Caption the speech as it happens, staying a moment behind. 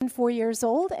4 years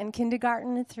old and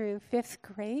kindergarten through 5th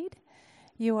grade,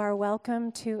 you are welcome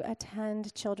to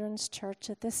attend Children's Church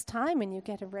at this time, and you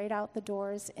get right out the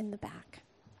doors in the back.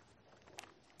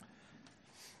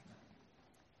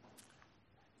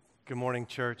 Good morning,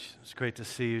 church. It's great to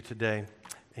see you today.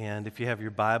 And if you have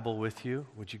your Bible with you,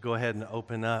 would you go ahead and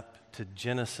open up to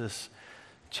Genesis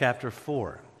chapter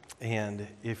 4. And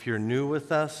if you're new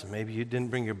with us, maybe you didn't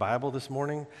bring your Bible this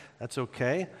morning, that's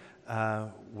okay.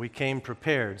 We came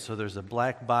prepared. So there's a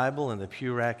black Bible in the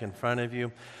pew rack in front of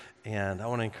you. And I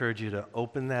want to encourage you to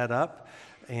open that up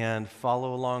and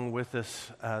follow along with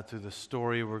us through the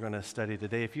story we're going to study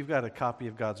today. If you've got a copy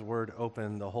of God's Word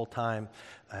open the whole time,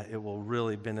 it will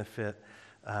really benefit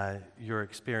your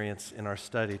experience in our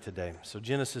study today. So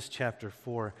Genesis chapter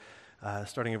 4,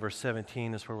 starting in verse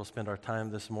 17 is where we'll spend our time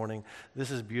this morning.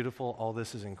 This is beautiful. All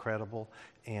this is incredible.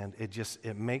 And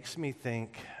it makes me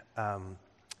think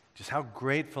just how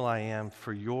grateful I am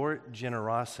for your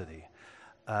generosity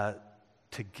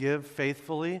to give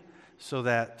faithfully so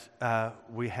that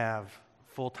we have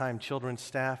full-time children's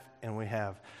staff and we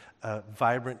have a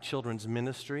vibrant children's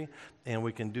ministry, and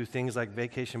we can do things like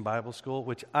Vacation Bible School,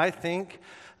 which I think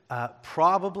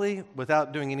probably,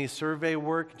 without doing any survey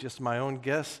work, just my own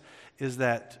guess, is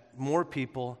that more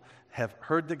people have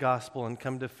heard the gospel and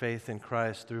come to faith in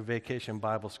Christ through Vacation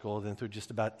Bible School than through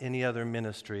just about any other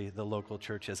ministry the local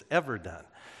church has ever done.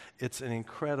 It's an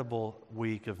incredible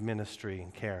week of ministry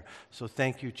and care. So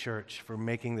thank you, church, for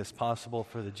making this possible,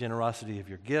 for the generosity of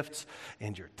your gifts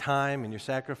and your time and your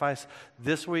sacrifice.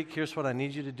 This week, here's what I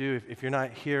need you to do. If you're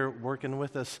not here working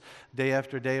with us day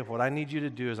after day, what I need you to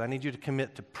do is I need you to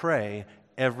commit to pray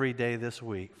every day this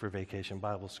week for Vacation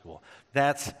Bible School.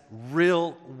 That's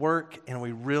real work, and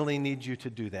we really need you to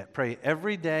do that. Pray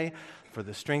every day for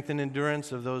the strength and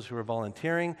endurance of those who are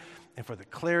volunteering and for the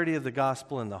clarity of the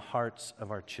gospel in the hearts of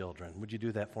our children. Would you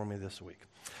do that for me this week?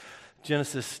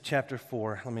 Genesis chapter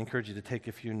 4. Let me encourage you to take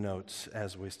a few notes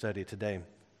as we study today.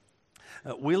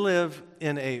 We live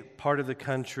in a part of the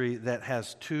country that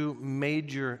has two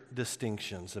major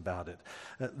distinctions about it.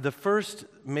 The first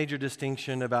major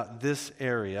distinction about this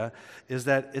area is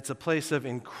that it's a place of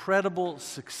incredible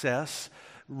success,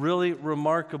 really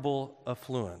remarkable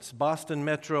affluence. Boston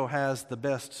Metro has the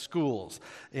best schools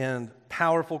and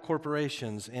powerful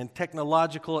corporations and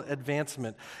technological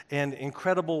advancement and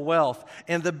incredible wealth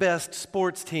and the best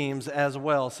sports teams as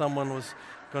well. Someone was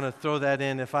going to throw that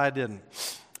in if I didn't.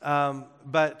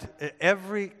 But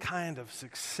every kind of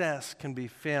success can be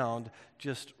found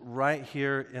just right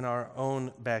here in our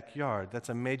own backyard. That's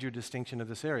a major distinction of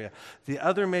this area. The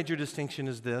other major distinction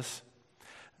is this: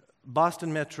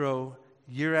 Boston Metro,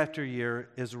 year after year,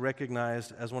 is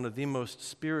recognized as one of the most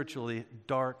spiritually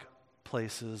dark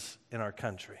places in our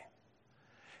country.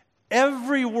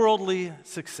 Every worldly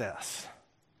success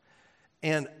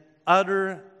and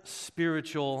utter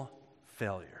spiritual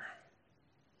failure.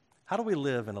 How do we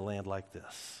live in a land like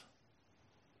this?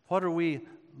 What are we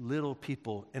little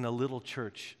people in a little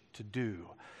church to do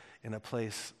in a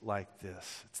place like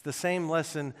this? It's the same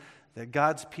lesson that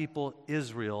God's people,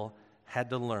 Israel, had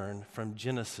to learn from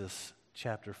Genesis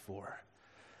chapter 4.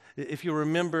 If you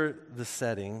remember the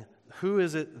setting, who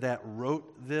is it that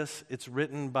wrote this? It's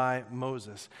written by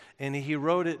Moses. And he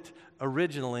wrote it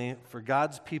originally for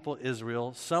God's people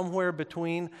Israel, somewhere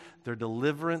between their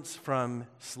deliverance from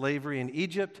slavery in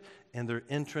Egypt and their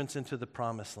entrance into the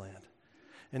Promised Land.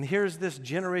 And here's this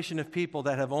generation of people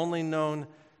that have only known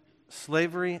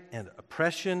slavery and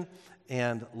oppression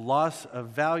and loss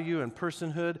of value and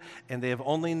personhood, and they have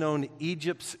only known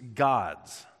Egypt's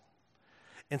gods.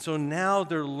 And so now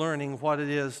they're learning what it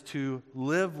is to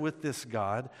live with this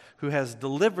God who has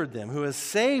delivered them, who has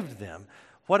saved them,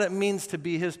 what it means to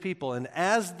be his people. And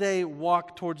as they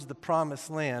walk towards the Promised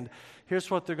Land,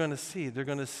 here's what they're going to see. They're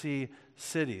going to see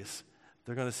cities.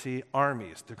 They're going to see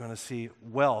armies. They're going to see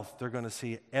wealth. They're going to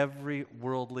see every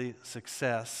worldly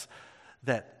success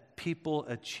that people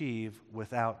achieve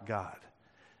without God.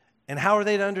 And how are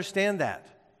they to understand that?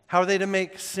 How are they to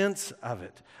make sense of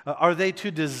it? Are they to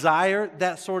desire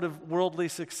that sort of worldly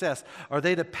success? Are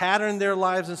they to pattern their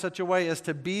lives in such a way as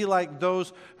to be like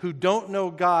those who don't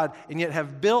know God and yet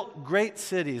have built great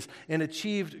cities and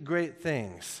achieved great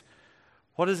things?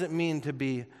 What does it mean to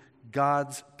be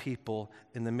God's people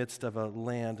in the midst of a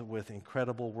land with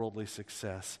incredible worldly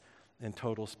success and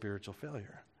total spiritual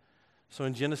failure? So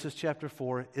in Genesis chapter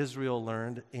 4, Israel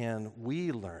learned, and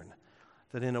we learn,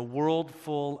 that in a world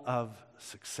full of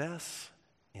success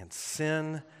and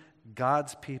sin,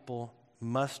 God's people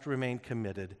must remain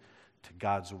committed to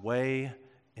God's way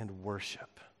and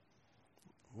worship.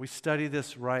 We study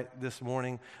this right this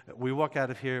morning. We walk out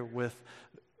of here with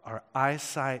our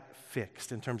eyesight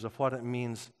fixed in terms of what it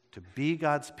means to be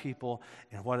God's people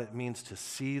and what it means to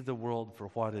see the world for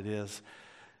what it is.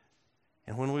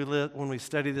 And when we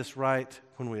study this right,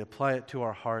 when we apply it to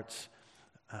our hearts,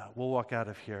 we'll walk out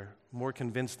of here more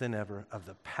convinced than ever of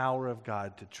the power of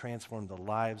God to transform the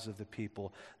lives of the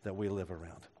people that we live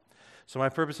around. So my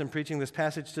purpose in preaching this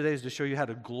passage today is to show you how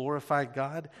to glorify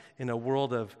God in a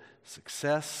world of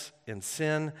success and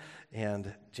sin.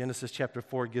 And Genesis chapter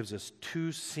 4 gives us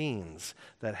two scenes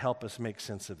that help us make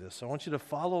sense of this. So I want you to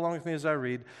follow along with me as I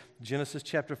read Genesis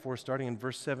chapter 4, starting in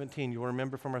verse 17. You'll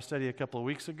remember from our study a couple of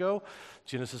weeks ago,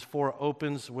 Genesis 4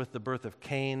 opens with the birth of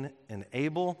Cain and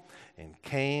Abel. And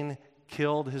Cain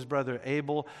killed his brother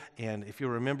Abel. And if you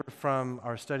remember from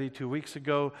our study 2 weeks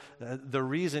ago, the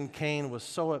reason Cain was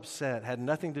so upset had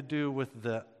nothing to do with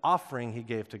the offering he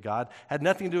gave to God, had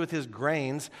nothing to do with his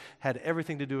grains, had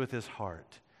everything to do with his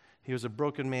heart. He was a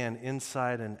broken man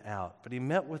inside and out, but he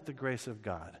met with the grace of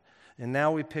God. And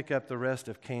now we pick up the rest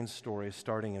of Cain's story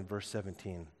starting in verse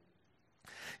 17.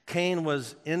 Cain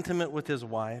was intimate with his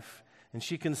wife, and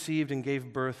she conceived and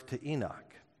gave birth to Enoch.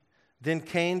 Then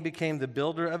Cain became the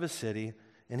builder of a city,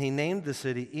 and he named the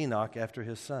city Enoch after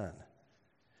his son.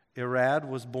 Irad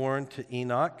was born to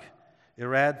Enoch.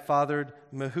 Irad fathered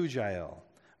Mehujael.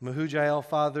 Mehujael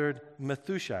fathered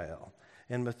Methushael,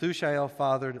 and Methushael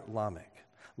fathered Lamech.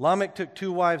 Lamech took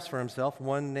two wives for himself,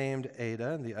 one named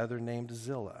Ada and the other named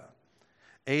Zillah.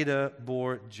 Ada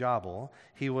bore Jabal.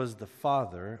 He was the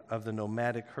father of the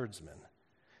nomadic herdsmen.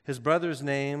 His brother was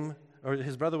named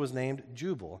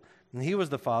Jubal, and he was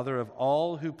the father of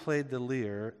all who played the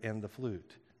lyre and the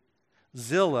flute.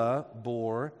 Zillah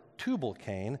bore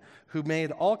Tubal-Cain, who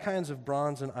made all kinds of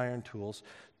bronze and iron tools.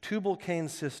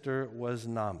 Tubal-Cain's sister was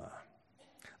Naamah.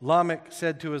 Lamech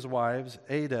said to his wives,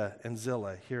 Ada and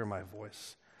Zillah, hear my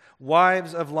voice.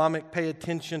 Wives of Lamech, pay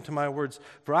attention to my words,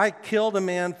 for I killed a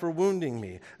man for wounding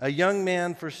me, a young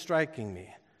man for striking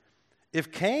me.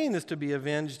 If Cain is to be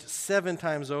avenged 7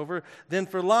 times over, then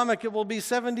for Lamech it will be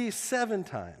 77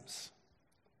 times.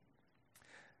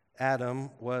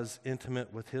 Adam was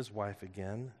intimate with his wife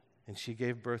again, and she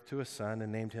gave birth to a son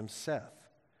and named him Seth.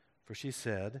 For she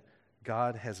said,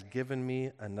 God has given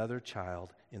me another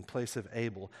child in place of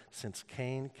Abel, since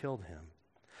Cain killed him.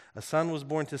 A son was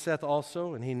born to Seth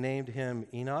also, and he named him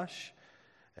Enosh.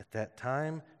 At that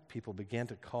time, people began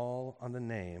to call on the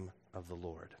name of the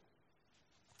Lord.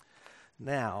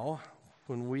 Now,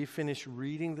 when we finish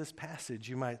reading this passage,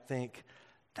 you might think,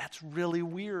 that's really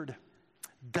weird.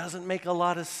 Doesn't make a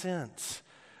lot of sense.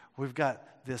 We've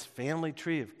got this family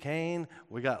tree of Cain.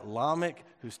 We got Lamech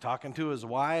who's talking to his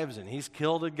wives, and he's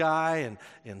killed a guy,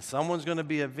 and someone's going to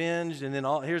be avenged. And then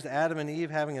here's Adam and Eve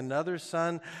having another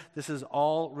son. This is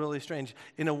all really strange.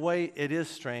 In a way, it is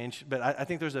strange, but I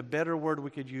think there's a better word we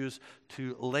could use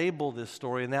to label this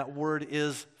story, and that word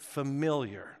is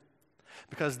familiar.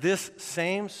 Because this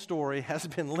same story has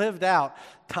been lived out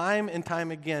time and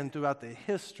time again throughout the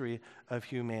history of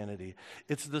humanity.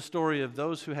 It's the story of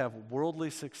those who have worldly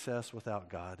success without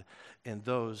God and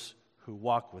those who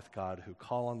walk with God, who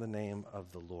call on the name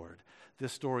of the Lord.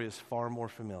 This story is far more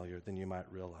familiar than you might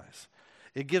realize.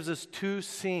 It gives us two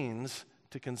scenes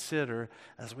to consider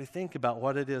as we think about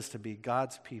what it is to be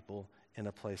God's people in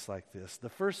a place like this. The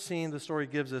first scene the story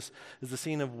gives us is the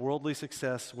scene of worldly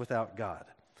success without God.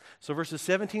 So verses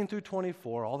 17 through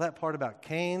 24, all that part about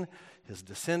Cain, his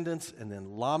descendants, and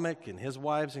then Lamech and his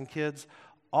wives and kids,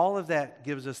 all of that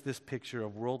gives us this picture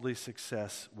of worldly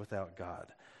success without God.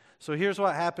 So here's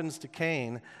what happens to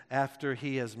Cain after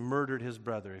he has murdered his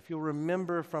brother. If you'll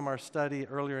remember from our study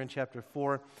earlier in chapter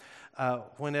 4,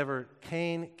 whenever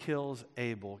Cain kills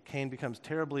Abel, Cain becomes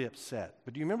terribly upset.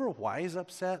 But do you remember why he's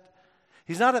upset?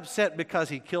 He's not upset because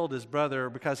he killed his brother or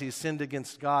because he's sinned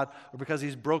against God or because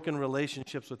he's broken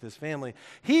relationships with his family.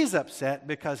 He's upset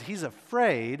because he's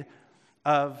afraid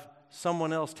of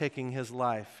someone else taking his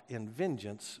life in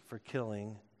vengeance for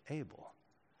killing Abel.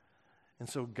 And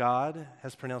so God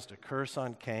has pronounced a curse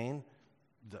on Cain.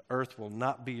 The earth will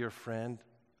not be your friend.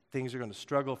 Things are going to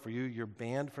struggle for you. You're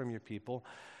banned from your people.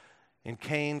 And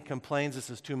Cain complains,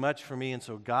 this is too much for me. And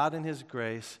so God in his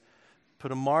grace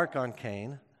put a mark on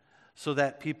Cain so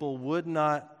that people would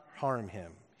not harm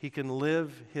him. He can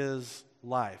live his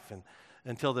life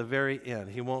until the very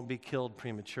end. He won't be killed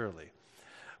prematurely.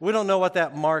 We don't know what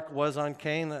that mark was on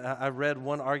Cain. I read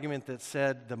one argument that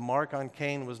said the mark on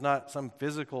Cain was not some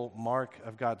physical mark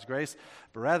of God's grace,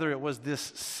 but rather it was this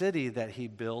city that he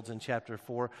builds in chapter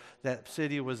 4. That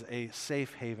city was a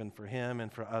safe haven for him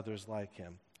and for others like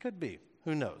him. Could be.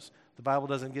 Who knows? The Bible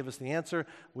doesn't give us the answer.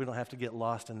 We don't have to get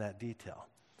lost in that detail.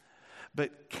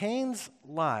 But Cain's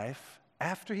life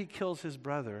after he kills his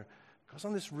brother, goes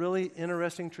on this really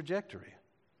interesting trajectory.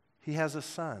 He has a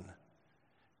son.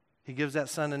 He gives that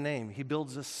son a name. He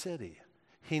builds a city.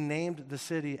 He named the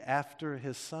city after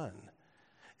his son.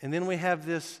 And then we have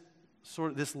this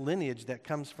lineage that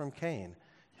comes from Cain.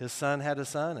 His son had a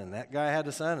son, and that guy had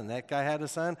a son, and that guy had a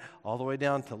son, all the way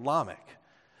down to Lamech.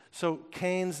 So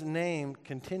Cain's name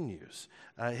continues.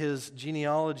 His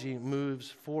genealogy moves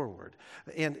forward.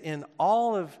 And in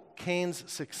all of Cain's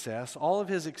success, all of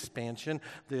his expansion,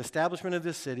 the establishment of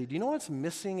this city, do you know what's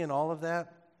missing in all of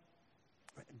that?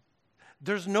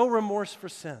 There's no remorse for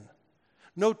sin.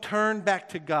 No turn back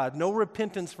to God. No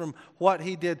repentance from what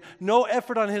he did. No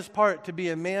effort on his part to be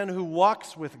a man who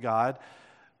walks with God.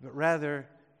 But rather,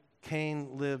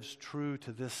 Cain lives true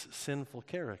to this sinful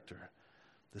character.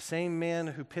 The same man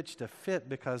who pitched a fit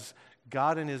because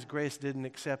God in his grace didn't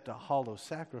accept a hollow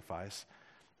sacrifice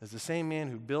is the same man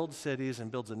who builds cities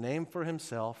and builds a name for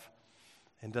himself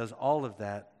and does all of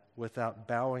that without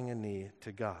bowing a knee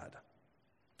to God.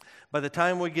 By the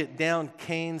time we get down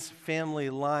Cain's family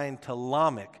line to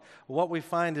Lamech, what we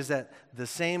find is that the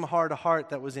same hard heart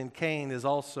that was in Cain is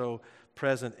also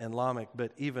present in Lamech,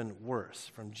 but even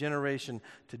worse. From generation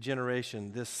to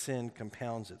generation, this sin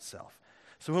compounds itself.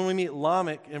 So when we meet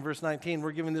Lamech in verse 19,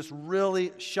 we're given this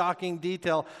really shocking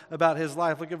detail about his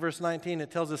life. Look at verse 19.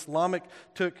 It tells us Lamech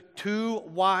took 2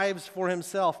 wives for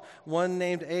himself, one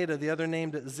named Adah, the other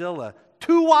named Zillah.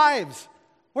 2 wives!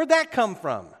 Where'd that come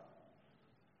from?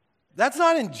 That's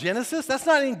not in Genesis. That's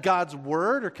not in God's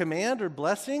word or command or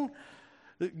blessing.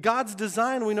 God's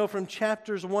design, we know from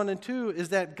chapters 1 and 2, is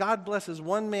that God blesses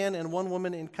one man and one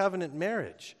woman in covenant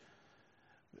marriage.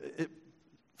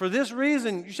 For this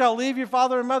reason, you shall leave your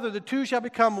father and mother. The 2 shall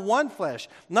become one flesh.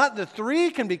 Not the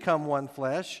 3 can become one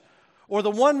flesh, or the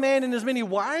one man and as many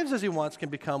wives as he wants can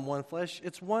become one flesh.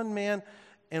 It's one man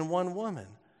and one woman.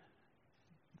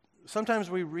 Sometimes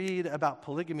we read about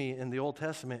polygamy in the Old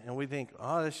Testament and we think,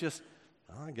 I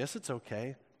guess it's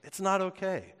okay. It's not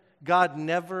okay. God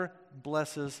never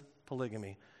blesses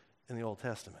polygamy in the Old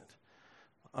Testament.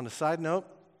 On a side note,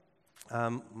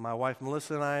 my wife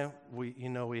Melissa and I,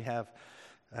 we have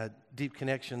deep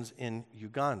connections in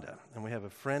Uganda. And we have a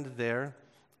friend there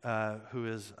who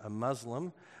is a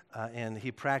Muslim, and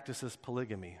he practices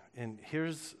polygamy. And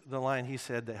here's the line he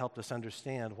said that helped us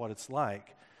understand what it's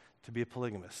like to be a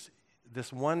polygamist.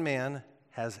 This one man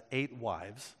has 8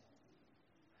 wives,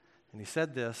 and he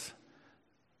said this: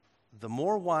 the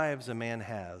more wives a man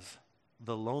has,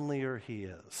 the lonelier he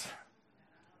is.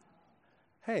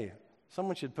 Hey,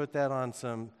 someone should put that on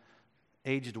some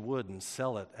aged wood and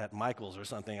sell it at Michael's or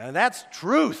something. I mean, that's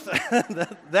truth.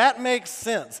 That makes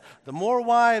sense. The more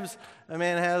wives a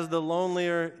man has, the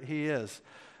lonelier he is.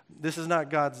 This is not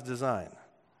God's design.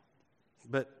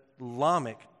 But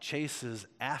Lamech chases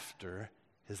after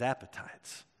his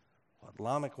appetites. What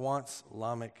Lamech wants,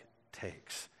 Lamech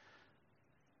takes.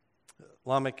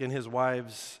 Lamech and his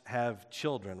wives have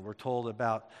children. We're told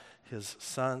about his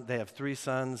son. They have 3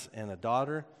 sons and a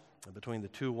daughter between the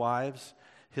 2 wives.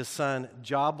 His son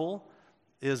Jabal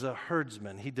is a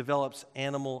herdsman. He develops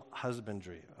animal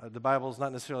husbandry. The Bible is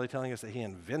not necessarily telling us that he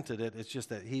invented it. It's just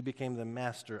that he became the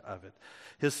master of it.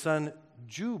 His son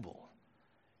Jubal,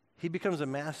 he becomes a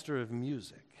master of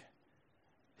music.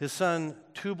 His son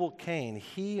Tubal-Cain,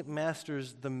 he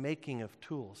masters the making of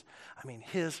tools. I mean,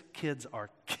 his kids are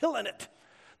killing it.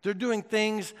 They're doing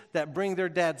things that bring their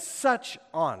dad such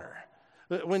honor.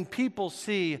 When people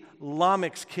see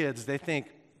Lamech's kids, they think,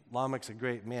 Lamech's a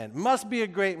great man. Must be a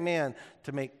great man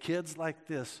to make kids like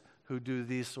this who do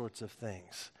these sorts of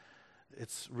things.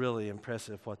 It's really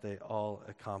impressive what they all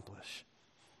accomplish.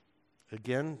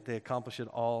 Again, they accomplish it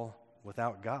all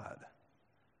without God.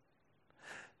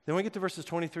 Then we get to verses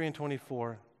 23 and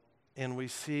 24, and we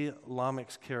see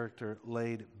Lamech's character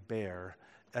laid bare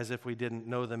as if we didn't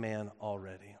know the man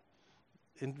already.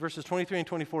 In verses 23 and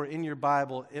 24 in your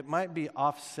Bible, it might be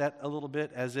offset a little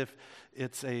bit as if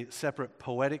it's a separate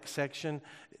poetic section.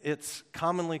 It's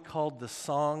commonly called the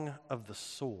Song of the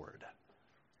Sword.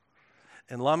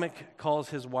 And Lamech calls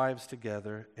his wives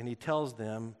together, and he tells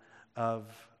them of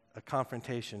a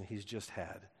confrontation he's just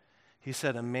had. He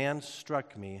said, "A man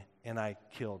struck me, and I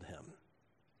killed him."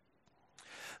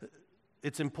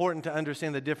 It's important to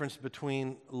understand the difference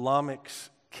between Lamech's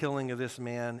killing of this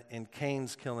man and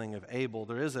Cain's killing of Abel.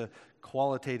 There is a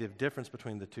qualitative difference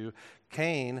between the two.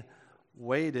 Cain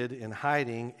waited in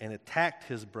hiding and attacked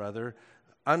his brother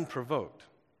unprovoked.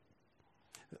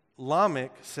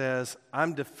 Lamech says,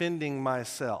 "I'm defending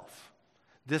myself.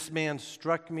 This man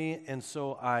struck me, and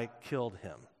so I killed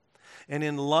him." And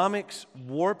in Lamech's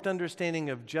warped understanding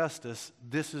of justice,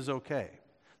 this is okay.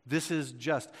 This is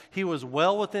just. He was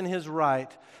well within his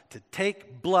right to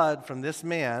take blood from this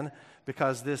man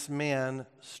because this man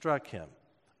struck him.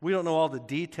 We don't know all the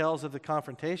details of the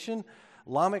confrontation.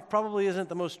 Lamech probably isn't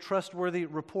the most trustworthy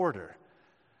reporter.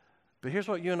 But here's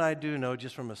what you and I do know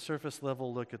just from a surface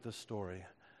level look at this story.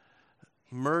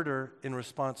 Murder in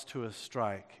response to a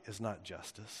strike is not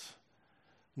justice,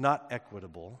 not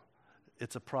equitable.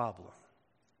 It's a problem.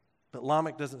 But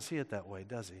Lamech doesn't see it that way,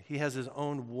 does he? He has his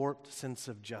own warped sense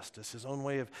of justice, his own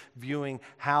way of viewing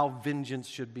how vengeance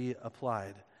should be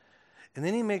applied. And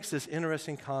then he makes this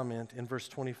interesting comment in verse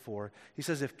 24. He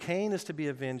says, if Cain is to be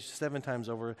avenged 7 times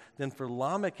over, then for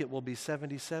Lamech it will be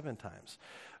 77 times.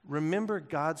 Remember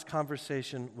God's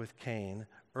conversation with Cain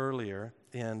earlier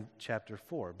in chapter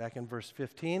 4. Back in verse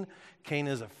 15, Cain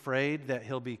is afraid that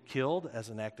he'll be killed as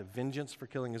an act of vengeance for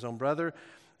killing his own brother.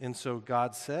 And so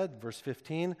God said, verse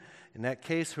 15, in that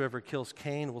case, whoever kills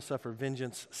Cain will suffer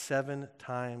vengeance 7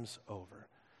 times over.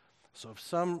 So if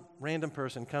some random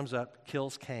person comes up,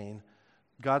 kills Cain,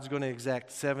 God's going to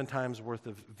exact 7 times worth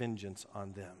of vengeance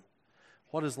on them.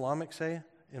 What does Lamech say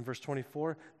in verse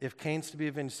 24? If Cain's to be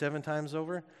avenged 7 times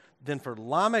over, then for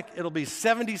Lamech it'll be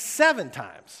 77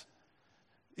 times.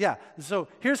 Yeah, so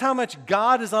here's how much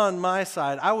God is on my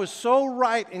side. I was so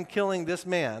right in killing this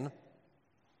man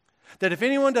that if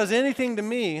anyone does anything to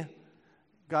me,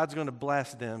 God's going to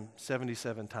blast them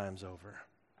 77 times over.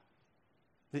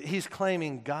 He's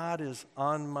claiming God is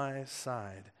on my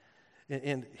side.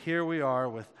 And here we are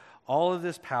with all of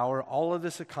this power, all of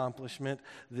this accomplishment,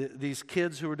 these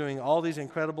kids who are doing all these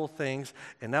incredible things,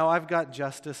 and now I've got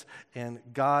justice, and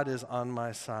God is on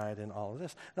my side in all of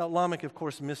this. Now, Lamech, of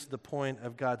course, missed the point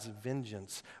of God's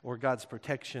vengeance or God's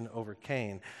protection over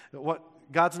Cain.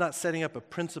 God's not setting up a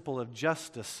principle of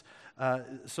justice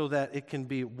so that it can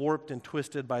be warped and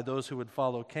twisted by those who would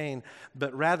follow Cain,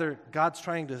 but rather God's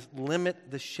trying to limit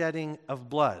the shedding of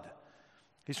blood.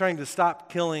 He's trying to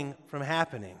stop killing from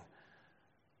happening.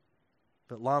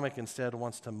 But Lamech instead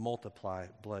wants to multiply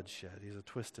bloodshed. He's a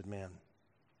twisted man.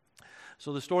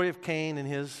 So the story of Cain and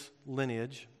his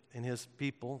lineage and his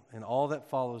people and all that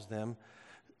follows them,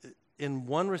 in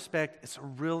one respect, it's a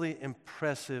really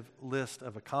impressive list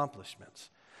of accomplishments.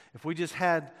 If we just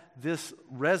had this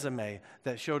resume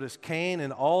that showed us Cain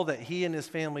and all that he and his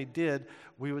family did,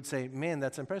 we would say, man,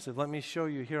 that's impressive. Let me show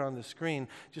you here on the screen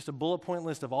just a bullet point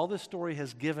list of all this story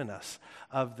has given us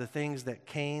of the things that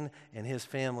Cain and his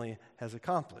family has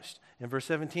accomplished. In verse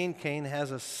 17, Cain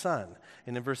has a son.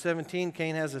 And in verse 17,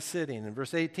 Cain has a city. And in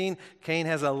verse 18, Cain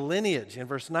has a lineage. In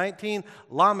verse 19,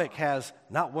 Lamech has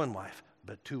not one wife,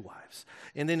 but 2 wives.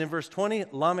 And then in verse 20,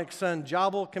 Lamech's son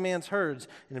Jabal commands herds.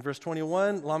 And in verse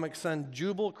 21, Lamech's son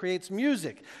Jubal creates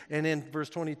music. And in verse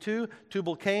 22,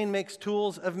 Tubal-Cain makes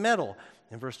tools of metal.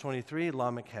 In verse 23,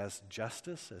 Lamech has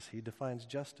justice, as he defines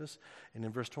justice. And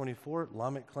in verse 24,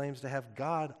 Lamech claims to have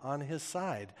God on his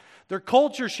side. They're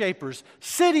culture shapers,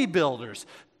 city builders,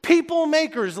 people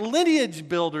makers, lineage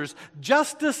builders,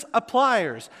 justice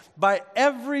appliers. By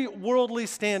every worldly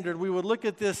standard, we would look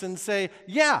at this and say,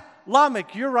 yeah,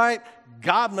 Lamech, you're right.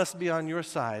 God must be on your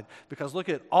side because look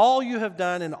at all you have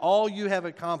done and all you have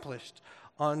accomplished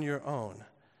on your own.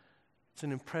 It's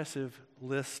an impressive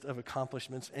list of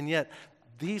accomplishments, and yet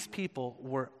these people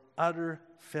were utter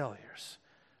failures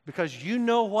because you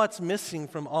know what's missing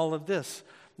from all of this.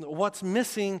 What's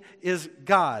missing is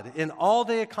God. In all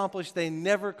they accomplished, they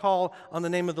never call on the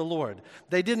name of the Lord.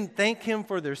 They didn't thank Him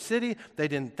for their city. They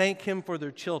didn't thank Him for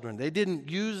their children. They didn't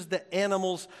use the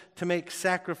animals to make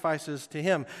sacrifices to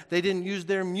Him. They didn't use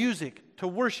their music to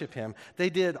worship Him. They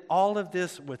did all of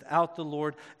this without the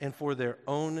Lord and for their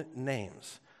own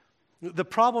names. The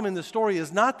problem in the story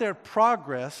is not their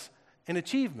progress and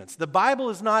achievements. The Bible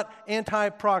is not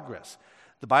anti-progress.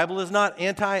 The Bible is not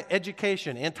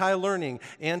anti-education, anti-learning,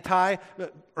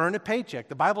 anti-earn a paycheck.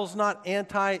 The Bible is not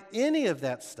anti any of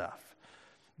that stuff.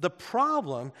 The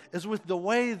problem is with the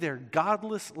way their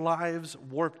godless lives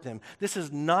warped them. This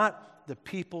is not the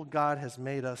people God has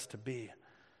made us to be.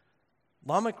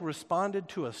 Lamech responded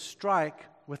to a strike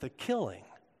with a killing.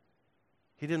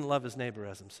 He didn't love his neighbor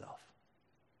as himself.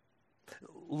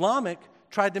 Lamech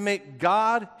tried to make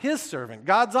God his servant.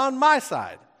 God's on my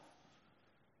side.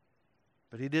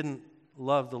 But he didn't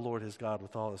love the Lord his God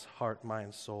with all his heart,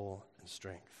 mind, soul, and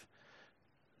strength.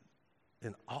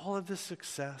 In all of this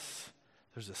success,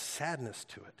 there's a sadness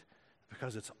to it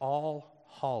because it's all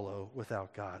hollow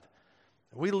without God.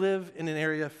 We live in an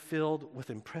area filled with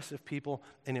impressive people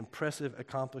and impressive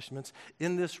accomplishments.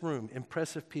 In this room,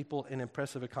 impressive people and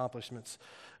impressive accomplishments.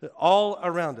 All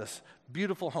around us,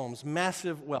 beautiful homes,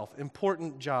 massive wealth,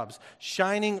 important jobs,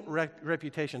 shining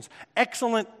reputations,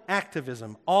 excellent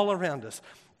activism all around us.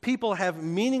 People have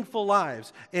meaningful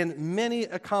lives and many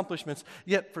accomplishments,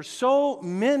 yet for so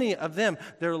many of them,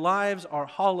 their lives are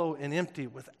hollow and empty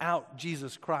without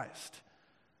Jesus Christ.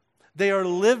 They are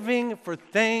living for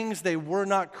things they were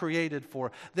not created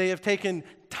for. They have taken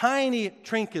tiny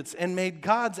trinkets and made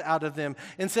gods out of them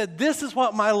and said, "This is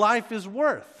what my life is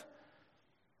worth."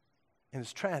 And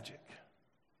it's tragic.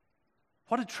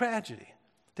 What a tragedy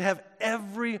to have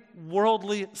every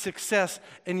worldly success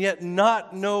and yet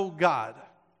not know God.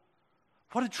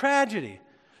 What a tragedy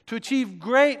to achieve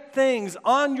great things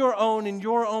on your own in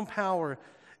your own power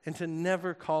and to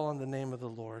never call on the name of the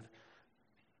Lord.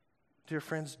 Dear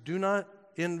friends, do not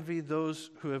envy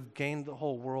those who have gained the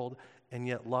whole world and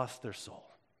yet lost their soul,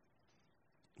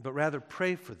 but rather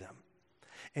pray for them.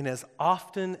 And as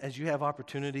often as you have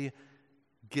opportunity,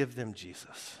 give them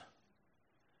Jesus.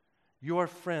 You are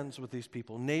friends with these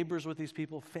people, neighbors with these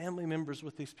people, family members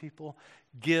with these people.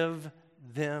 Give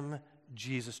them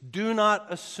Jesus. Do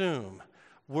not assume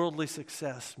worldly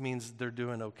success means they're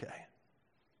doing okay.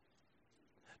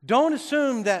 Don't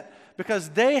assume that because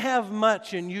they have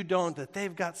much and you don't, that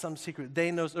they've got some secret.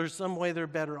 They know there's some way they're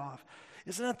better off.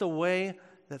 Isn't that the way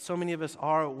that so many of us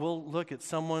are? We'll look at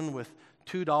someone with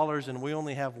 $2 and we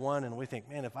only have one and we think,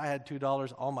 man, if I had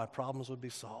 $2, all my problems would be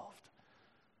solved.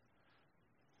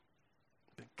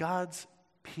 But God's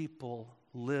people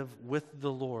live with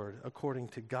the Lord according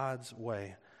to God's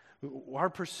way. Our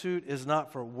pursuit is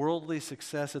not for worldly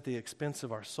success at the expense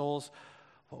of our souls.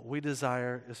 What we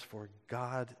desire is for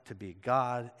God to be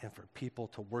God and for people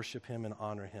to worship Him and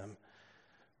honor Him.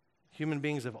 Human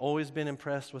beings have always been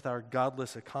impressed with our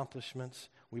godless accomplishments.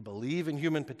 We believe in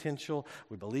human potential.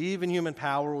 We believe in human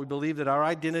power. We believe that our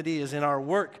identity is in our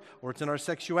work, or it's in our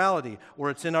sexuality, or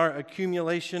it's in our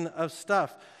accumulation of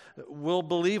stuff. We'll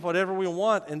believe whatever we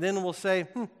want, and then we'll say,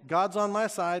 God's on my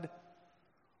side.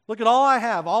 Look at all I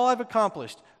have, all I've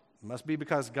accomplished. It must be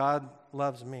because God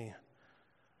loves me.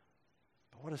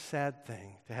 But what a sad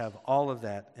thing to have all of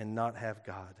that and not have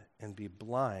God and be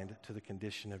blind to the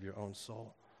condition of your own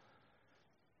soul.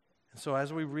 And so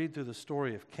as we read through the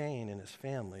story of Cain and his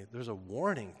family, there's a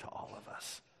warning to all of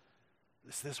us.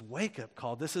 It's this wake-up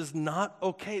call. This is not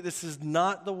okay. This is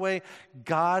not the way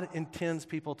God intends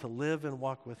people to live and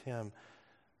walk with Him.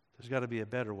 There's got to be a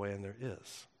better way, and there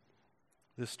is.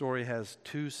 This story has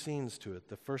two scenes to it.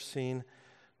 The first scene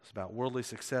is about worldly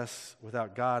success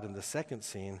without God, and the second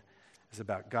scene is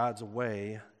about God's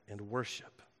way and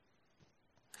worship.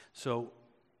 So,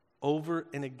 over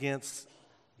and against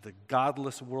the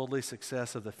godless worldly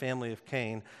success of the family of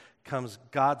Cain comes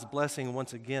God's blessing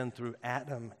once again through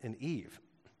Adam and Eve.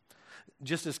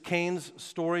 Just as Cain's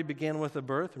story began with a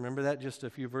birth, remember that just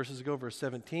a few verses ago, verse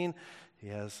 17, he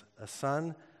has a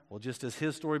son. Well, just as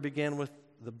his story began with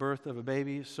the birth of a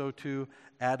baby, so too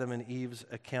Adam and Eve's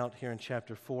account here in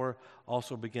chapter 4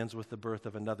 also begins with the birth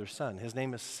of another son. His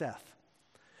name is Seth.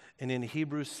 And in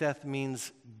Hebrew, Seth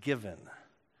means given.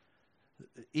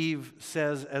 Eve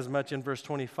says as much in verse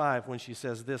 25 when she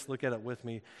says this. Look at it with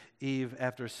me. Eve,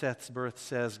 after Seth's birth,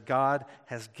 says, "God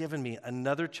has given me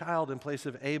another child in place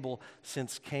of Abel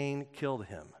since Cain killed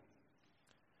him."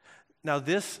 Now,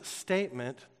 this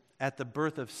statement at the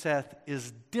birth of Seth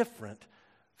is different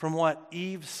from what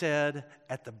Eve said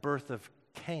at the birth of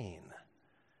Cain.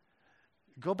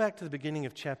 Go back to the beginning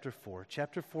of chapter 4.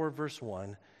 Chapter 4, verse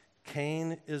 1.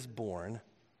 Cain is born.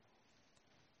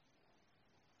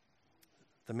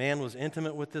 The man was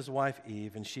intimate with his wife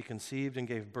Eve, and she conceived and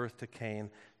gave birth to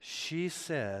Cain. She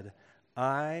said,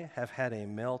 "I have had a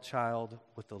male child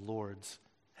with the Lord's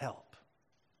help."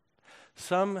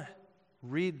 Some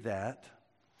read that,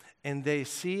 and they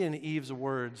see in Eve's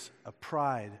words a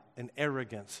pride, an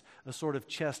arrogance, a sort of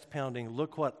chest-pounding,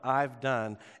 look what I've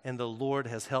done, and the Lord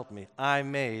has helped me. I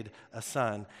made a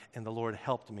son, and the Lord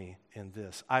helped me in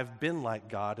this. I've been like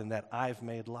God in that I've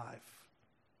made life.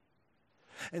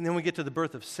 And then we get to the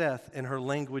birth of Seth, and her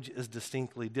language is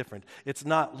distinctly different. It's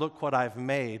not, look what I've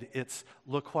made, it's,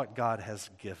 look what God has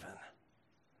given.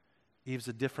 Eve's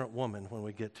a different woman when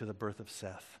we get to the birth of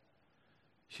Seth.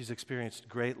 She's experienced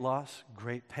great loss,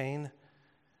 great pain,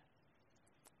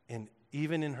 and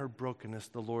even in her brokenness,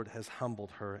 the Lord has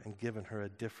humbled her and given her a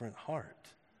different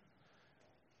heart.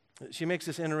 She makes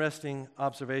this interesting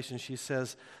observation. She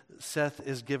says Seth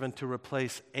is given to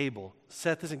replace Abel.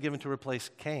 Seth isn't given to replace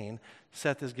Cain.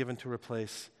 Seth is given to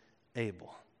replace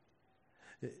Abel.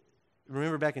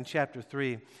 Remember back in chapter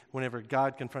 3, whenever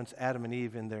God confronts Adam and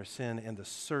Eve in their sin and the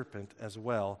serpent as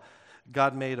well,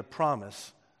 God made a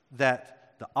promise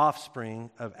that the offspring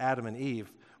of Adam and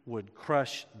Eve would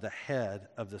crush the head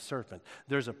of the serpent.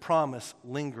 There's a promise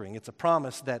lingering. It's a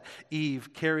promise that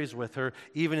Eve carries with her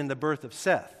even in the birth of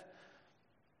Seth.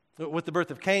 With the birth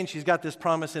of Cain, she's got this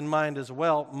promise in mind as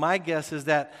well. My guess is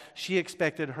that she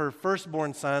expected her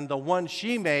firstborn son, the one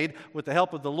she made with the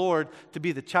help of the Lord, to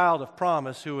be the child of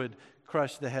promise who would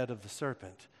crush the head of the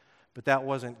serpent. But that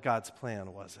wasn't God's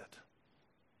plan, was it?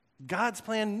 God's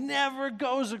plan never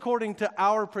goes according to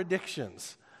our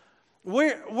predictions.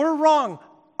 We're wrong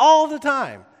all the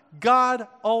time. God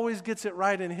always gets it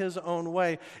right in His own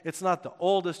way. It's not the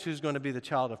oldest who's going to be the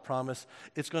child of promise.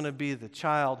 It's going to be the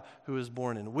child who is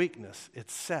born in weakness.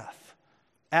 It's Seth.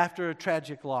 After a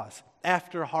tragic loss,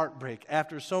 after heartbreak,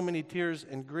 after so many tears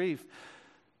and grief,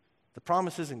 the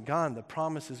promise isn't gone. The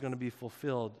promise is going to be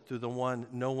fulfilled through the one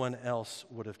no one else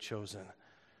would have chosen.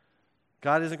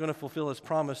 God isn't going to fulfill His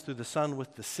promise through the son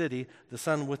with the city, the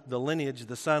son with the lineage,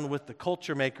 the son with the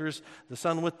culture makers, the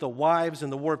son with the wives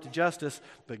and the warped justice,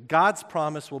 but God's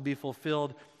promise will be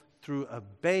fulfilled through a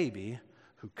baby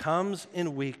who comes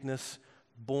in weakness,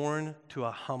 born to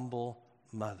a humble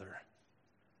mother.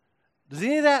 Does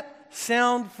any of that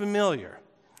sound familiar?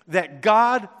 That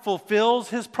God fulfills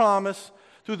His promise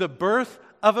through the birth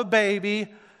of a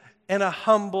baby and a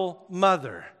humble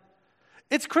mother.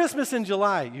 It's Christmas in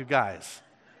July, you guys.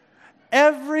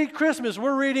 Every Christmas,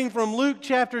 we're reading from Luke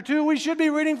chapter 2. We should be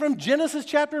reading from Genesis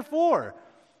chapter 4.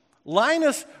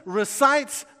 Linus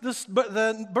recites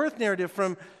the birth narrative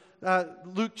from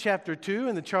Luke chapter 2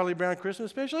 in the Charlie Brown Christmas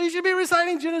special. He should be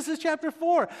reciting Genesis chapter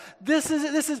 4. This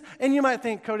is, and you might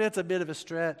think, Cody, that's a bit of a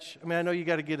stretch. I mean, I know you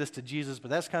got to get us to Jesus,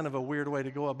 but that's kind of a weird way to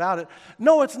go about it.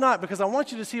 No, it's not, because I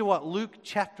want you to see what Luke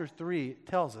chapter 3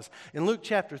 tells us. In Luke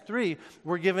chapter 3,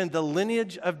 we're given the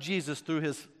lineage of Jesus through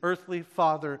His earthly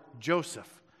father, Joseph.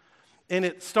 And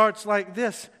it starts like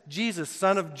this: Jesus,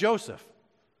 son of Joseph.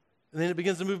 And then it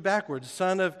begins to move backwards,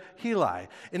 son of Heli.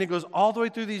 And it goes all the way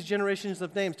through these generations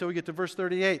of names till we get to verse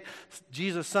 38.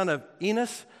 Jesus, son of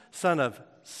Enos, son of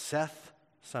Seth,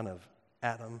 son of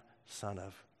Adam, son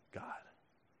of God.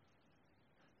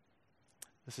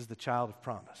 This is the child of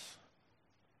promise.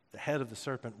 The head of the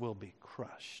serpent will be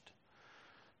crushed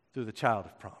through the child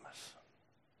of promise.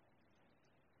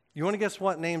 You want to guess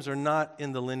what names are not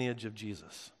in the lineage of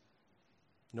Jesus?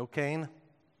 No Cain,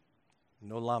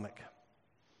 no Lamech.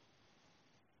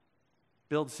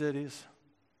 Build cities,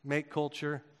 make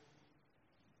culture,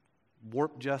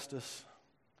 warp justice,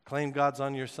 claim God's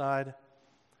on your side,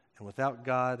 and without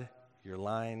God, your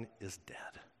line is dead.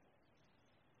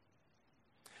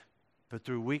 But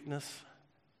through weakness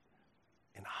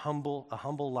and a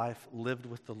humble life lived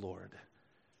with the Lord,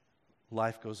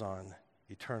 life goes on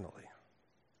eternally.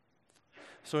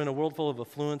 So in a world full of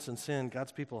affluence and sin,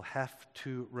 God's people have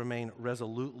to remain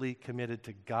resolutely committed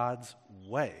to God's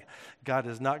way. God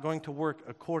is not going to work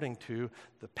according to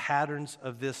the patterns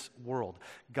of this world.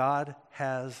 God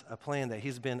has a plan that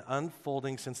He's been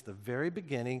unfolding since the very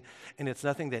beginning, and it's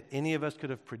nothing that any of us could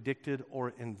have predicted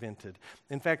or invented.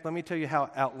 In fact, let me tell you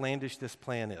how outlandish this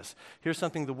plan is. Here's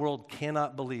something the world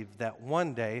cannot believe: that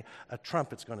one day a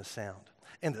trumpet's going to sound,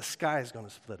 and the sky is going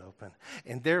to split open.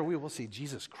 And there we will see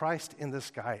Jesus Christ in the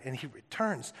sky, and He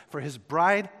returns for His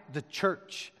bride, the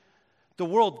church. The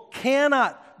world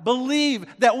cannot believe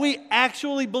that we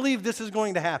actually believe this is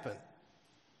going to happen.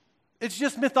 It's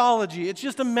just mythology. It's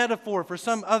just a metaphor for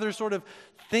some other sort of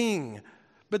thing.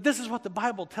 But this is what the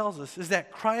Bible tells us, is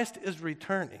that Christ is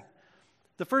returning.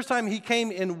 The first time He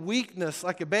came in weakness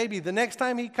like a baby, the next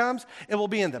time He comes, it will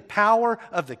be in the power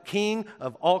of the King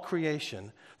of all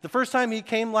creation. The first time He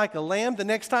came like a lamb, the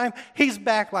next time He's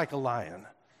back like a lion.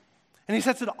 And He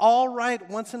sets it all right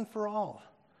once and for all.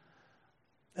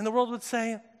 And the world would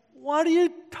say, what are you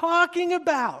talking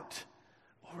about?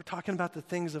 Well, we're talking about the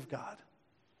things of God.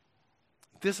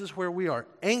 This is where we are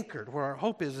anchored, where our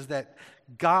hope is that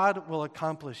God will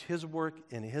accomplish His work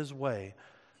in His way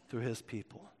through His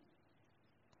people.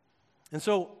 And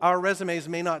so our resumes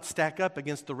may not stack up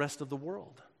against the rest of the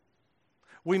world.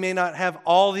 We may not have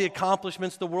all the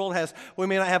accomplishments the world has. We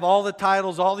may not have all the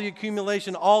titles, all the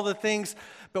accumulation, all the things.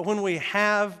 But when we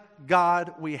have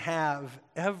God, we have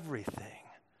everything.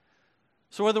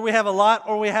 So whether we have a lot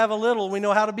or we have a little, we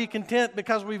know how to be content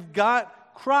because we've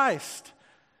got Christ.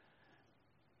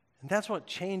 And that's what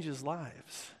changes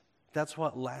lives. That's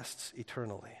what lasts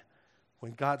eternally,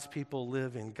 when God's people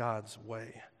live in God's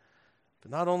way.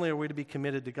 But not only are we to be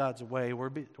committed to God's way, we're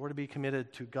to be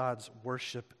committed to God's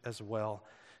worship as well.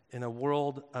 In a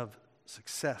world of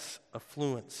success,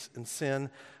 affluence, and sin,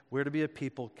 we're to be a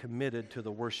people committed to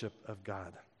the worship of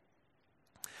God.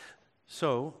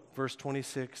 So, verse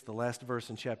 26, the last verse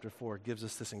in chapter 4, gives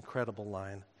us this incredible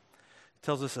line. It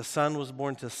tells us a son was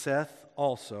born to Seth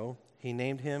also. He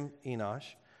named him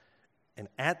Enosh. And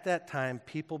at that time,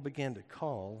 people began to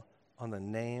call on the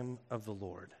name of the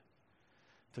Lord.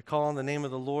 To call on the name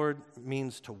of the Lord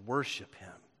means to worship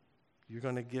him. You're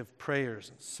going to give prayers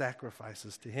and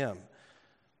sacrifices to him.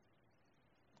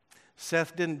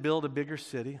 Seth didn't build a bigger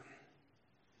city.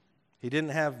 He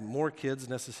didn't have more kids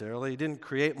necessarily. He didn't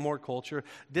create more culture.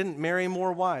 Didn't marry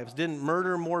more wives. Didn't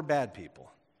murder more bad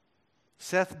people.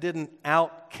 Seth didn't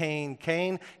out Cain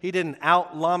Cain. He didn't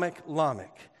out Lamech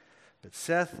Lamech. But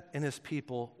Seth and his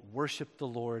people worshiped the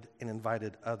Lord and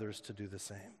invited others to do the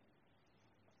same.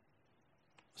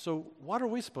 So what are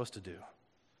we supposed to do?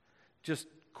 Just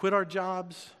quit our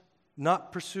jobs,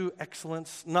 not pursue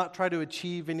excellence, not try to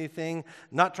achieve anything,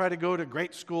 not try to go to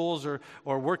great schools or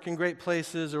work in great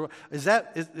places? Or is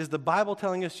the Bible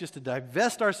telling us just to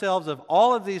divest ourselves of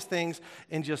all of these things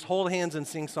and just hold hands and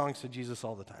sing songs to Jesus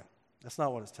all the time? That's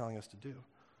not what it's telling us to do.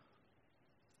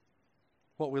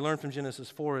 What we learn from Genesis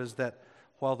 4 is that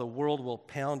while the world will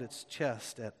pound its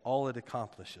chest at all it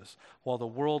accomplishes, while the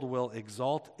world will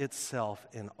exalt itself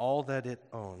in all that it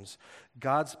owns,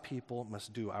 God's people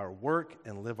must do our work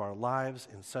and live our lives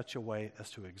in such a way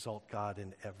as to exalt God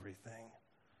in everything.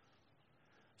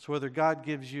 So whether God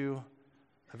gives you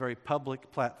a very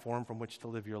public platform from which to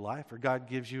live your life, or God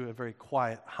gives you a very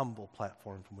quiet, humble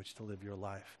platform from which to live your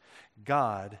life,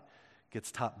 God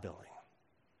gets top billing.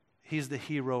 He's the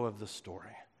hero of the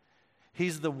story.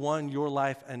 He's the one your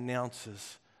life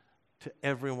announces to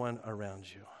everyone around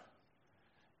you.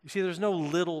 You see, there's no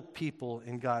little people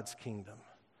in God's kingdom.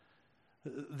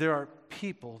 There are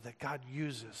people that God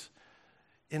uses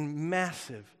in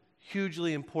massive,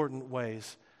 hugely important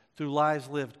ways through lives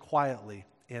lived quietly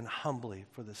and humbly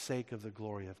for the sake of the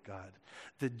glory of God.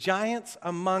 The giants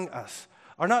among us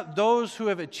are not those who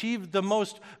have achieved the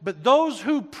most, but those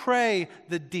who pray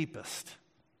the deepest.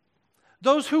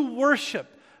 Those who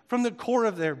worship from the core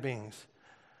of their beings.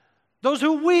 Those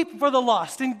who weep for the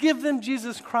lost and give them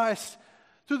Jesus Christ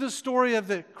through the story of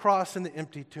the cross and the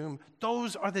empty tomb.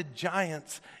 Those are the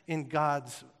giants in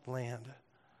God's land.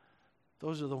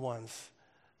 Those are the ones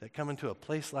that come into a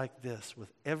place like this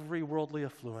with every worldly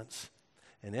affluence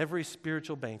and every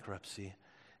spiritual bankruptcy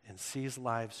and sees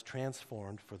lives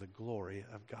transformed for the glory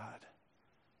of God.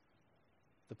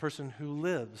 The person who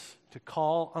lives to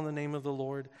call on the name of the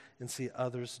Lord and see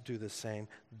others do the same.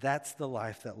 That's the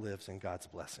life that lives in God's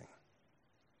blessing.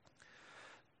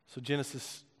 So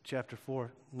Genesis chapter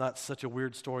 4, not such a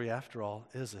weird story after all,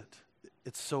 is it?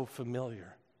 It's so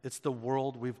familiar. It's the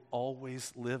world we've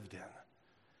always lived in.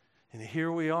 And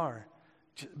here we are,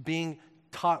 being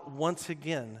taught once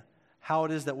again how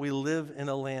it is that we live in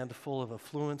a land full of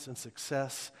affluence and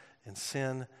success and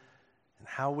sin, and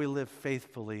how we live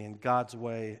faithfully in God's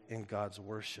way, in God's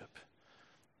worship.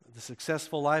 The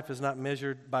successful life is not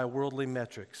measured by worldly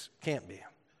metrics. Can't be.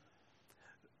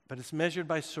 But it's measured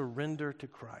by surrender to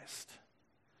Christ.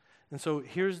 And so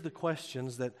here's the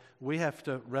questions that we have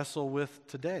to wrestle with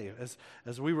today.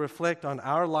 As we reflect on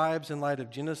our lives in light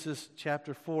of Genesis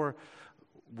chapter 4,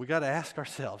 we got to ask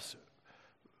ourselves,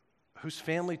 whose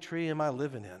family tree am I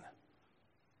living in?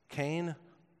 Cain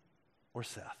or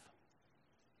Seth?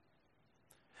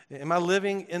 Am I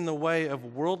living in the way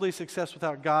of worldly success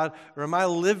without God, or am I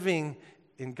living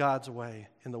in God's way,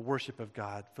 in the worship of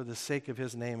God, for the sake of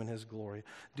his name and his glory?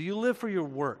 Do you live for your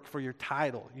work, for your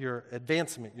title, your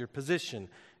advancement, your position,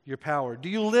 your power? Do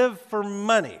you live for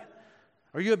money?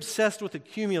 Are you obsessed with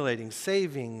accumulating,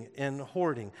 saving, and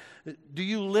hoarding? Do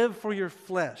you live for your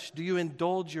flesh? Do you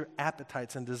indulge your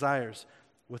appetites and desires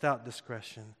without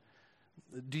discretion?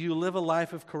 Do you live a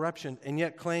life of corruption and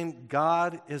yet claim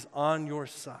God is on your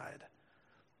side?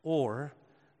 Or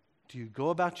do you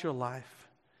go about your life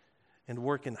and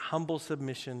work in humble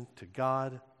submission to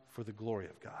God for the glory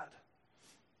of God?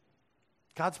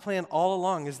 God's plan all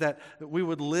along is that we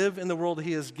would live in the world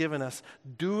he has given us,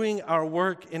 doing our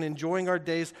work and enjoying our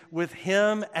days with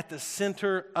him at the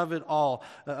center of it all.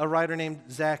 A writer named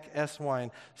Zach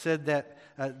Eswine said that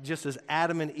just as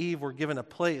Adam and Eve were given a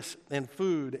place and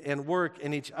food and work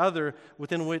and each other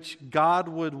within which God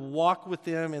would walk with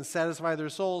them and satisfy their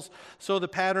souls, so the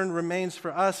pattern remains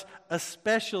for us,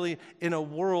 especially in a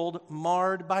world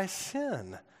marred by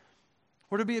sin.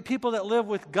 We're to be a people that live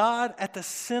with God at the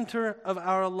center of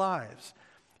our lives.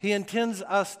 He intends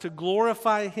us to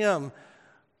glorify him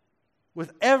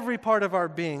with every part of our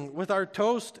being, with our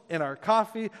toast and our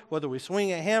coffee, whether we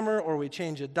swing a hammer or we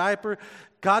change a diaper.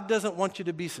 God doesn't want you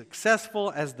to be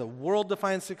successful as the world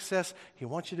defines success. He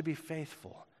wants you to be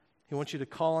faithful. He wants you to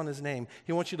call on his name.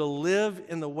 He wants you to live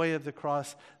in the way of the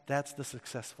cross. That's the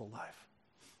successful life.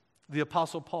 The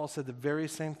Apostle Paul said the very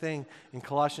same thing in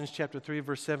Colossians chapter 3,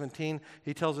 verse 17.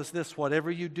 He tells us this: whatever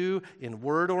you do in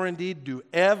word or in deed, do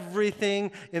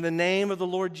everything in the name of the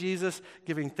Lord Jesus,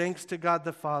 giving thanks to God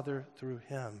the Father through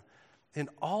him. In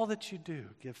all that you do,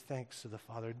 give thanks to the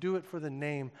Father. Do it for the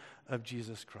name of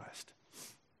Jesus Christ.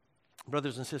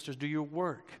 Brothers and sisters, do your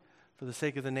work for the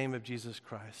sake of the name of Jesus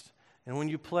Christ. And when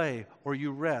you play or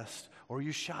you rest or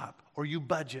you shop or you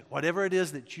budget, whatever it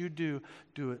is that you do,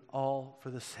 do it all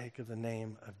for the sake of the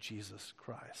name of Jesus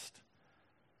Christ.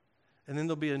 And then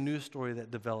there'll be a news story that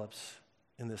develops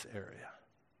in this area.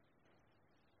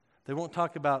 They won't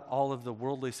talk about all of the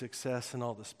worldly success and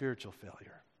all the spiritual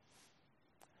failure.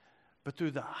 But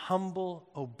through the humble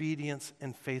obedience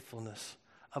and faithfulness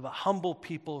of a humble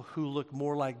people who look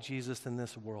more like Jesus in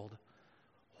this world,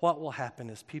 what will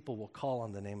happen is people will call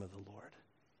on the name of the Lord.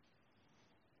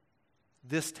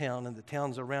 This town and the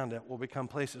towns around it will become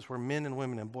places where men and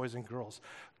women and boys and girls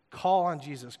call on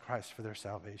Jesus Christ for their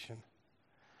salvation.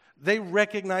 They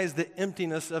recognize the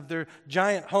emptiness of their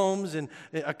giant homes and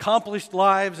accomplished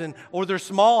lives, or their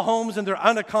small homes and their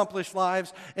unaccomplished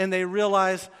lives, and they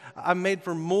realize, I'm made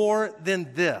for more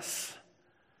than this.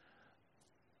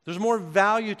 There's more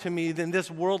value to me than this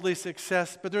worldly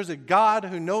success, but there's a God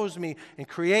who knows me and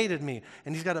created me,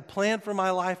 and he's got a plan for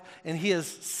my life, and he has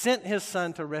sent his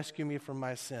son to rescue me from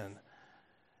my sin.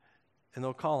 And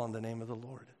they'll call on the name of the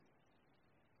Lord.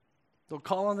 They'll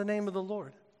call on the name of the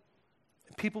Lord.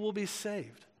 And people will be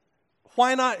saved.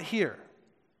 Why not here?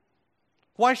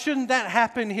 Why shouldn't that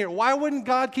happen here? Why wouldn't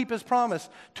God keep his promise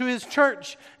to his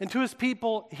church and to his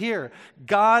people here?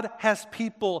 God has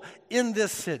people in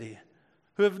this city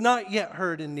who have not yet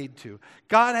heard and need to.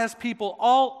 God has people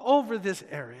all over this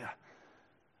area.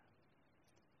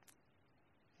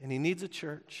 And he needs a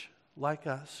church like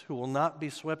us who will not be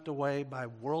swept away by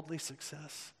worldly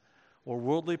success or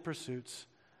worldly pursuits.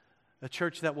 A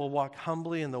church that will walk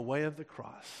humbly in the way of the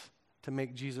cross to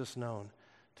make Jesus known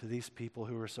to these people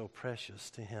who are so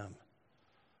precious to him.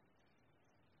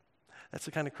 That's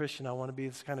the kind of Christian I want to be.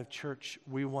 It's the kind of church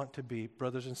we want to be.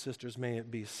 Brothers and sisters, may it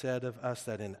be said of us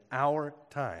that in our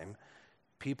time,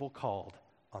 people called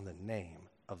on the name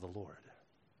of the Lord.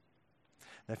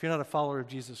 Now, if you're not a follower of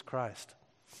Jesus Christ,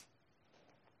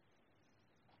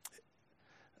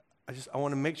 I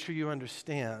want to make sure you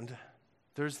understand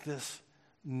there's this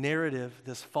narrative,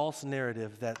 this false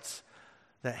narrative that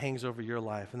hangs over your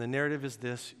life. And the narrative is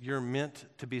this: you're meant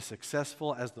to be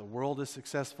successful as the world is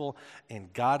successful,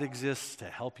 and God exists to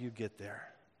help you get there.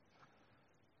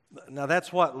 Now,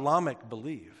 that's what Lamech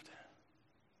believed.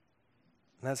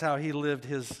 And that's how he lived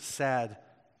his sad,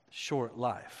 short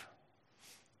life.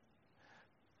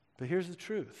 But here's the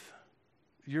truth.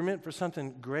 You're meant for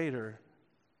something greater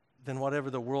than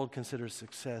whatever the world considers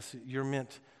success. You're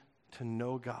meant to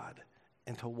know God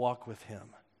and to walk with him.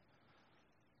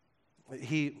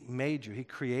 He made you. He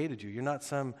created you. You're not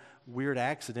some weird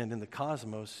accident in the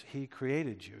cosmos. He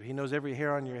created you. He knows every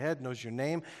hair on your head, knows your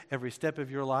name, every step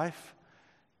of your life,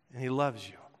 and he loves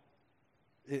you.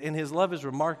 And his love is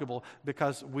remarkable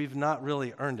because we've not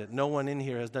really earned it. No one in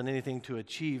here has done anything to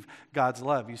achieve God's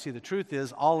love. You see, the truth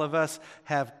is all of us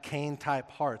have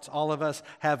Cain-type hearts. All of us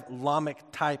have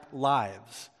Lamech-type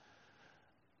lives.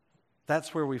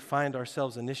 That's where we find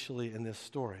ourselves initially in this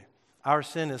story. Our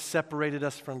sin has separated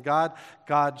us from God.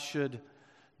 God should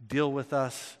deal with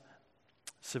us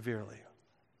severely.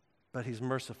 But he's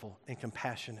merciful and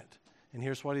compassionate. And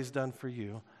here's what he's done for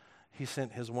you. He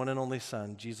sent his one and only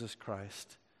Son, Jesus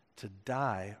Christ, to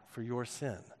die for your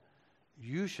sin.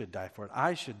 You should die for it.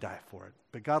 I should die for it.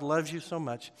 But God loves you so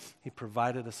much, he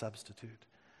provided a substitute.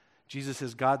 Jesus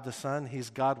is God the Son. He's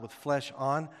God with flesh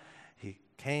on. He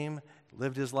came,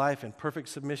 lived his life in perfect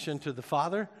submission to the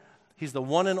Father. He's the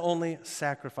one and only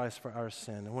sacrifice for our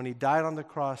sin. And when he died on the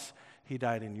cross, he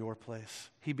died in your place.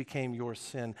 He became your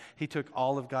sin. He took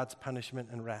all of God's punishment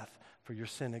and wrath for your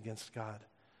sin against God.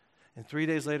 And 3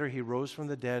 days later, he rose from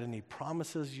the dead, and he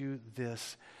promises you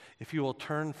this: if you will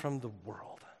turn from the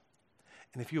world,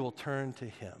 and if you will turn to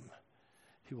him,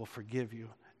 he will forgive you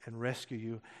and rescue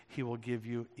you. He will give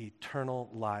you eternal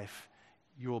life.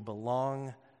 You will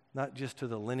belong not just to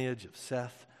the lineage of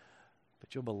Seth,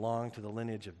 but you'll belong to the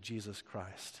lineage of Jesus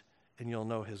Christ, and you'll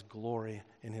know his glory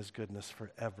and his goodness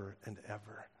forever and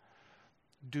ever.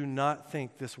 Do not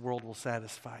think this world will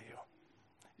satisfy you.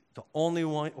 The only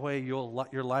way your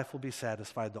life will be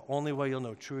satisfied, the only way you'll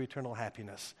know true eternal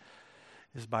happiness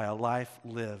is by a life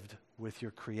lived with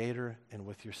your Creator and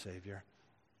with your Savior.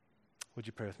 Would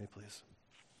you pray with me, please?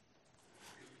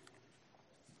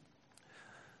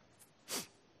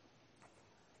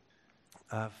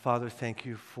 Father, thank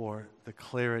you for the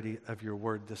clarity of your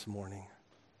word this morning.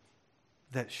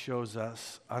 that shows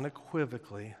us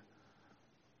unequivocally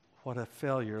what a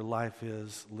failure life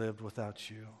is lived without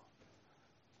you.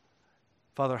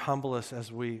 Father, humble us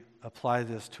as we apply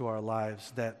this to our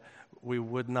lives, that we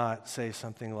would not say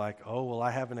something like, oh, well,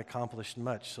 I haven't accomplished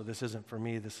much, so this isn't for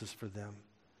me, this is for them.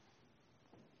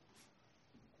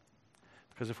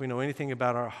 Because if we know anything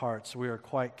about our hearts, we are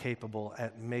quite capable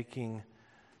at making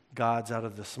gods out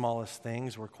of the smallest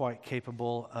things. We're quite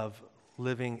capable of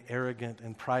living arrogant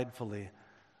and pridefully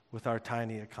with our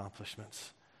tiny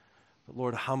accomplishments. But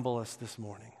Lord, humble us this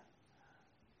morning,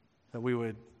 that we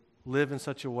would live in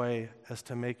such a way as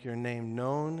to make your name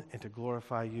known and to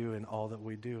glorify you in all that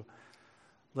we do.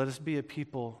 Let us be a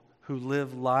people who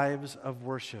live lives of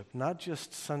worship, not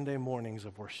just Sunday mornings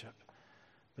of worship,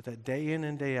 but that day in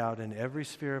and day out in every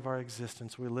sphere of our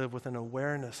existence, we live with an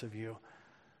awareness of you,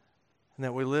 and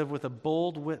that we live with a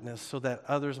bold witness so that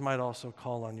others might also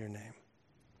call on your name.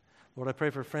 Lord, I pray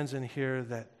for friends in here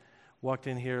that walked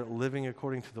in here living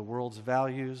according to the world's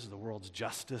values, the world's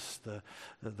justice,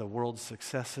 the world's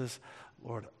successes.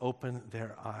 Lord, open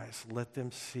their eyes. Let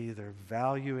them see their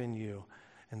value in you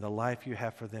and the life you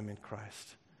have for them in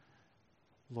Christ.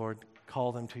 Lord,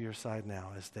 call them to your side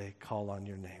now as they call on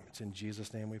your name. It's in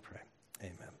Jesus' name we pray.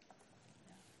 Amen.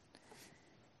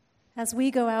 As we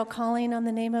go out calling on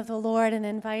the name of the Lord and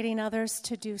inviting others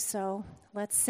to do so, let's sing.